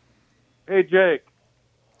 Hey, Jake.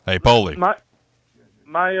 Hey, Polly.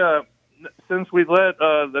 Since we let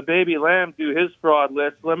the baby lamb do his fraud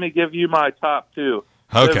list, let me give you my top 2.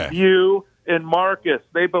 Okay. The View and Marcus.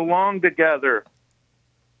 They belong together.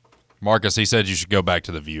 Marcus, he said you should go back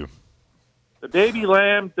to the View. The baby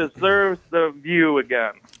lamb deserves the View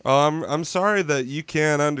again. I'm sorry that you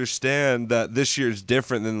can't understand that this year is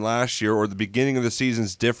different than last year, or the beginning of the season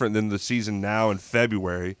is different than the season now in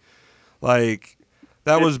February.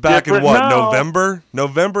 That was back in what, November?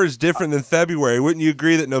 November is different than February. Wouldn't you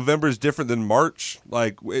agree that November is different than March?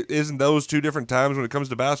 Isn't those two different times when it comes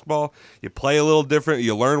to basketball? You play a little different.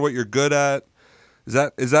 You learn what you're good at. Is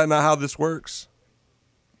that not how this works?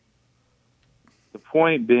 The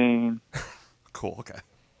point being... Cool, okay.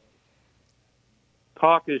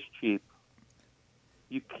 Talk is cheap.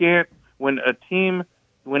 You can't... When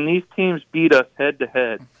these teams beat us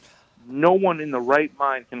head-to-head, no one in the right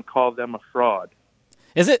mind can call them a fraud.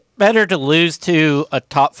 Is it better to lose to a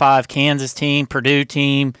top 5 Kansas team, Purdue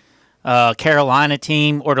team, Carolina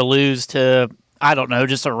team, or to lose to, I don't know,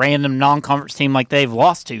 just a random non-conference team like they've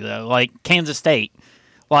lost to, though, like Kansas State?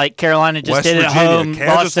 Like Carolina just did it at home,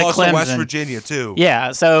 Kansas lost to Clemson. To West Virginia, too.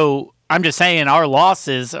 Yeah, so I'm just saying our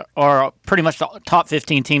losses are pretty much the top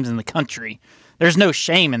 15 teams in the country. There's no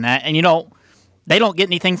shame in that, and they don't get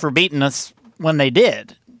anything for beating us when they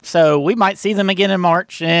did. So we might see them again in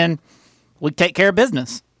March, and we take care of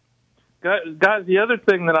business. Guys, the other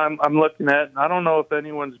thing that I'm looking at, and I don't know if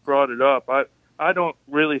anyone's brought it up, I don't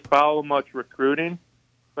really follow much recruiting,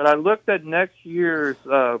 but I looked at next year's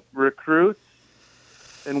recruits,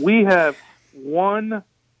 and we have one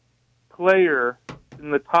player in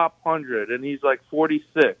the top 100, and he's like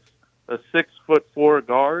 46, a 6'4"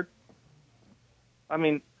 guard. I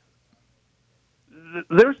mean,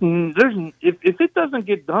 there's if it doesn't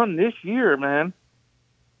get done this year, man,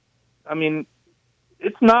 I mean,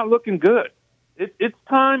 it's not looking good. It's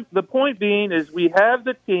time. The point being is we have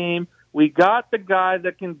the team. We got the guy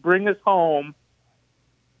that can bring us home.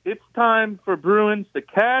 It's time for Bruins to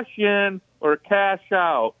cash in or cash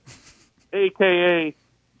out, a.k.a.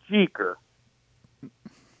 Jeeker.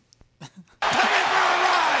 Take it for a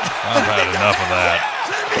ride! I've had enough of that.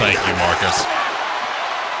 Thank you, Marcus.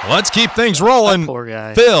 Let's keep things rolling. Poor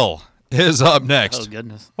guy. Phil is up next. Oh,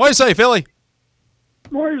 goodness. What do you say, Philly?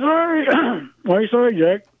 What do you say? What do you say,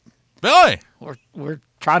 Jake? Philly. We're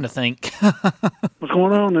trying to think. What's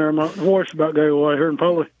going on there? My voice about gave away here in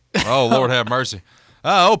Polly. Oh, Lord have mercy.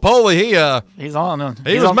 Poley, He's on.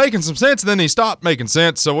 he was making some sense, and then he stopped making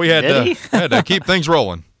sense, so we had to keep things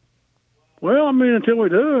rolling. Well, I mean, until we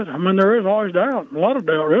do it, I mean, there is always doubt, a lot of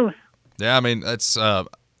doubt, really. Yeah, I mean, that's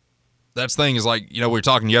thing is like, we were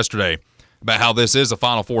talking yesterday about how this is a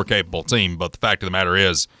Final Four capable team, but the fact of the matter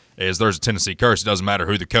is there's a Tennessee curse. It doesn't matter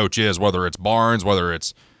who the coach is, whether it's Barnes, whether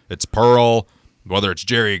it's Pearl, whether it's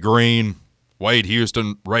Jerry Green, Wade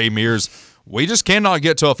Houston, Ray Mears. We just cannot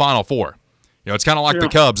get to a Final Four. It's kind of like the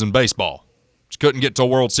Cubs in baseball. Just couldn't get to a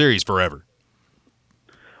World Series forever.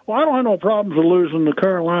 Well, I don't have no problems with losing to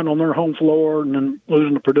Carolina on their home floor and then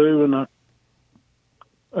losing to Purdue and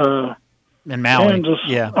Maui. Kansas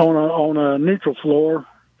on a neutral floor,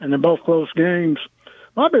 and they're both close games.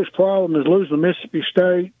 My biggest problem is losing to Mississippi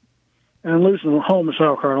State and losing at home to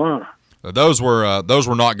South Carolina. Those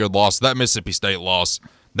were not good losses. That Mississippi State loss,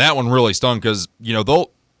 that one really stung because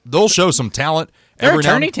they'll show some talent. They're a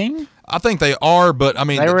tourney team. I think they are, but I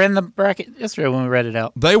mean they were in the bracket yesterday when we read it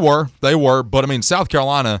out. They were, but I mean South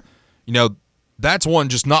Carolina, that's one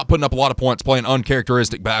just not putting up a lot of points, playing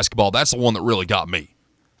uncharacteristic basketball. That's the one that really got me.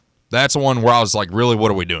 That's the one where I was like, really,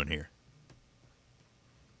 what are we doing here?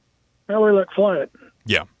 Well, we look flat.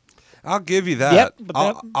 Yeah. I'll give you that. Yep,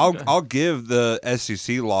 but I'll give the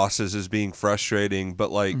SEC losses as being frustrating,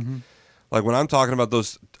 but like when I'm talking about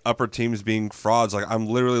those upper teams being frauds, like I'm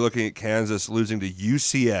literally looking at Kansas losing to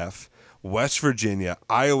UCF, West Virginia,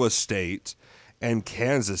 Iowa State, and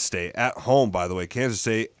Kansas State at home. By the way, Kansas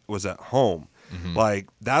State was at home. Like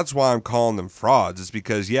that's why I'm calling them frauds. It's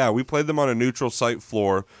because we played them on a neutral site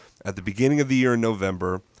floor at the beginning of the year in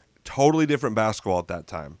November. Totally different basketball at that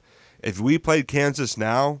time. If we played Kansas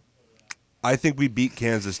now, I think we beat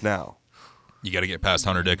Kansas now. You got to get past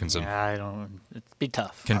Hunter Dickinson. Yeah, it'd be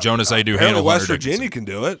tough. Can Jonas Adu handle West Hunter Virginia Dickinson? can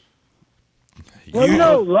do it.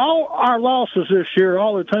 Well, all our losses this year,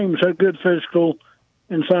 all the teams had good physical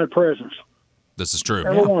inside presence. This is true.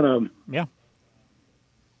 Every one of them. Yeah.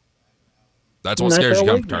 That's what scares you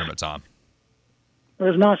come tournament time.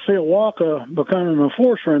 It's nice to see Walker becoming an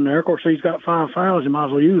enforcer in there. Of course, he's got 5 fouls. He might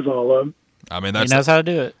as well use all of them. I mean, He knows how to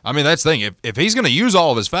do it. I mean, that's the thing. If he's going to use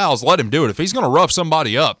all of his fouls, let him do it. If he's going to rough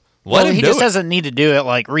somebody up, let him do it. He just doesn't need to do it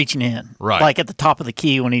like reaching in. Right. Like at the top of the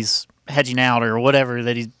key when he's hedging out or whatever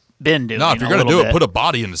that he's been doing. No, if you're going to do it, put a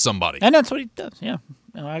body into somebody. And that's what he does. Yeah.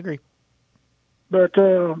 No, I agree. But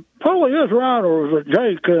Polly is right, or was it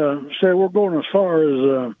Jake said we're going as far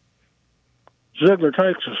as Ziegler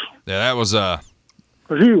takes us? Yeah, that was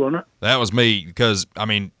you, wasn't it? That was me because, I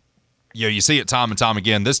mean, you see it time and time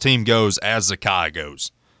again. This team goes as Zakai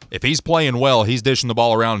goes. If he's playing well, he's dishing the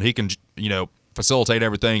ball around, and he can, facilitate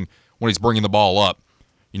everything when he's bringing the ball up.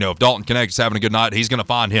 If Dalton Connect is having a good night, he's going to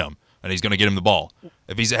find him, and he's going to get him the ball.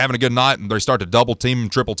 If he's having a good night and they start to double team him,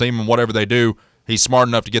 triple team him, whatever they do, he's smart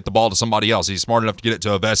enough to get the ball to somebody else. He's smart enough to get it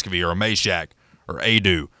to a Vescovy or a Meshack or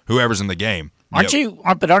Adu, whoever's in the game. Aren't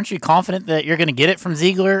you confident that you're going to get it from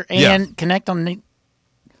Ziegler and Connect on the?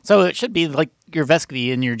 So it should be like your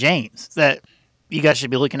Vescovy and your James that you guys should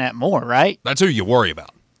be looking at more, right? That's who you worry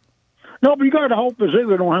about. No, but you got to hope that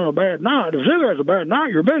Ziegler don't have a bad night. If Ziegler has a bad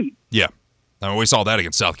night, you're beat. Yeah. I mean, we saw that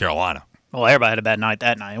against South Carolina. Well, everybody had a bad night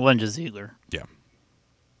that night. It wasn't just Ziegler. Yeah.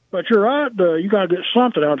 But you're right. You got to get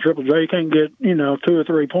something out of Triple J. You can't get 2 or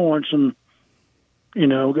 3 points and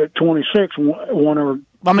get 26 one or.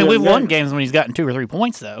 I mean, we've won games when he's gotten 2 or 3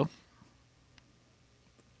 points, though.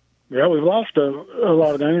 Yeah, we've lost a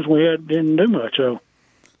lot of games. We didn't do much. So,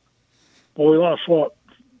 we lost 4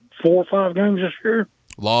 or 5 games this year.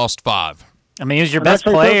 Lost 5. I mean, he was your best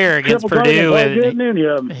player against Purdue.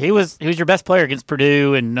 He was your best player against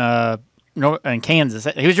Purdue and Kansas.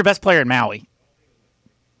 He was your best player in Maui.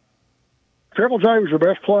 Triple J was your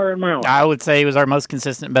best player in Maui. I would say he was our most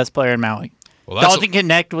consistent best player in Maui. Well, Dalton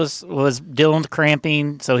Connect was dealing with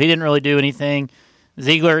cramping, so he didn't really do anything.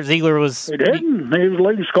 Ziegler was. He didn't. He was the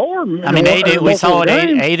leading scorer. I mean, we saw it.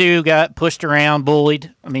 Adu got pushed around,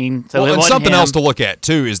 bullied. I mean, so and something him. else to look at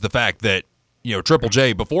too is the fact that Triple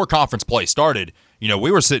J before conference play started,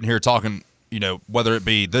 we were sitting here talking, whether it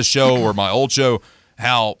be this show or my old show,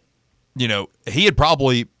 how he had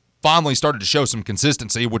probably finally started to show some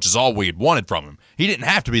consistency, which is all we had wanted from him. He didn't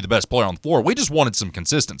have to be the best player on the floor. We just wanted some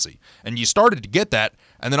consistency. And you started to get that,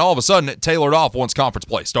 and then all of a sudden it tailored off once conference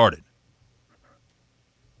play started.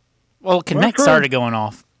 Well, Connect started going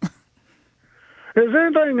off. Is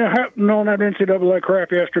anything that happened on that NCAA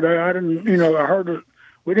crap yesterday? I didn't, I heard that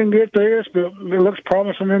we didn't get this, but it looks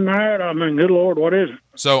promising in that. I mean, good Lord, what is it?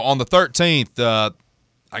 So on the 13th,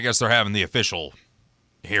 I guess they're having the official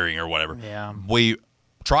hearing or whatever. Yeah. We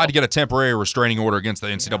tried to get a temporary restraining order against the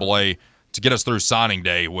NCAA to get us through signing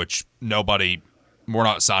day, which we're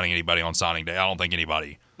not signing anybody on signing day. I don't think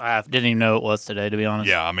anybody. I didn't even know it was today, to be honest.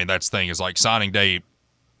 Yeah, I mean, that's the thing is like signing day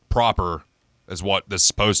proper is what this is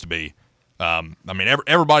supposed to be. I mean,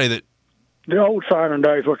 everybody that. The old signing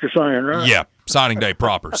day is what you're saying, right? Yeah, signing day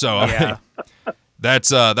proper. So I mean, that's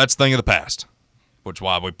thing of the past, which is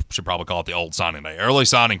why we should probably call it the old signing day. Early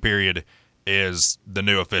signing period is the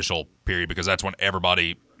new official period because that's when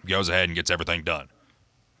everybody goes ahead and gets everything done.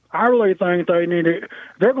 I really think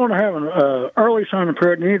they're going to have an early signing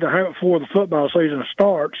period. They need to have it before the football season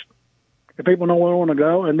starts, if people know where they want to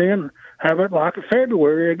go, and then have it like in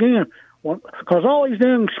February again. Because all these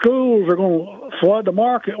damn schools are going to flood the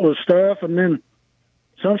market with stuff, and then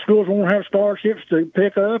some schools won't have scholarships to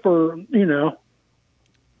pick up, or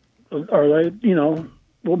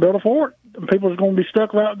will build a fort, and people are going to be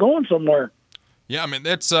stuck without going somewhere. Yeah, I mean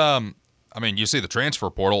that's. You see the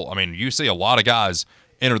transfer portal. I mean, you see a lot of guys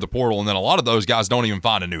enter the portal, and then a lot of those guys don't even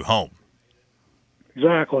find a new home.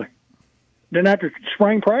 Exactly. Then after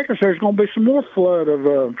spring practice, there's going to be some more flood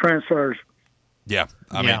of transfers. Yeah,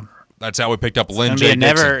 I mean. That's how we picked up Lynn J.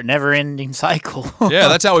 Dixon. Never-ending cycle. Yeah,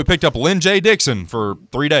 that's how we picked up Lynn J. Dixon for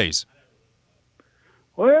 3 days.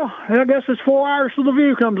 Well, I guess it's 4 hours till the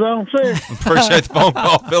view comes on. See you. Appreciate the phone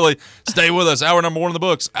call, Philly. Stay with us. Hour number 1 in the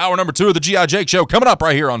books. Hour number 2 of the G.I. Jake Show coming up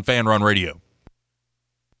right here on Fan Run Radio.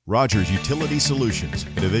 Rogers Utility Solutions,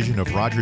 a division of Rogers